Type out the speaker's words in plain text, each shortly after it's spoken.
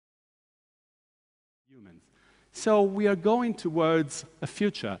humans. So we are going towards a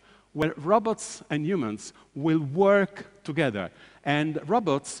future where robots and humans will work together, and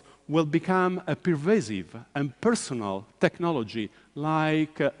robots will become a pervasive and personal technology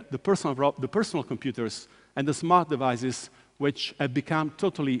like the personal computers and the smart devices which have become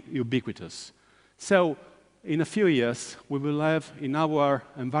totally ubiquitous. So in a few years, we will have in our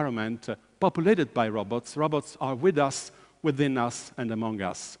environment populated by robots. Robots are with us, within us, and among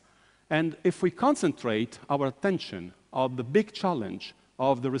us. And if we concentrate our attention on the big challenge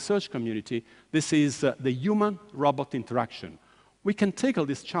of the research community, this is the human-robot interaction. We can tackle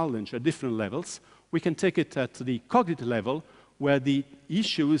this challenge at different levels. We can take it at the cognitive level, where the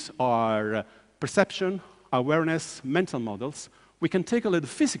issues are perception, awareness, mental models. We can tackle at the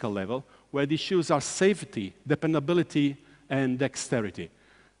physical level, where the issues are safety, dependability, and dexterity.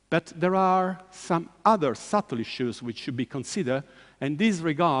 But there are some other subtle issues which should be considered, and these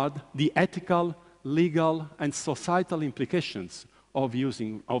regard the ethical, legal, and societal implications of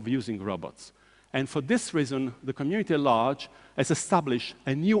using robots. And for this reason, the community at large has established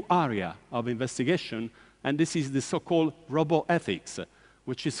a new area of investigation, and this is the so-called roboethics,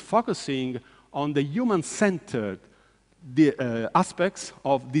 which is focusing on the human-centered aspects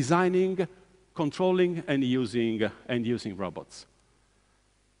of designing, controlling, and using robots.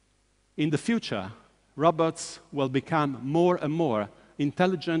 In the future, robots will become more and more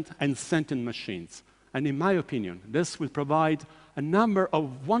intelligent and sentient machines. And in my opinion, this will provide a number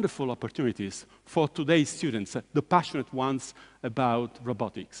of wonderful opportunities for today's students, the passionate ones about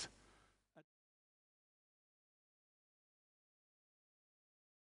robotics.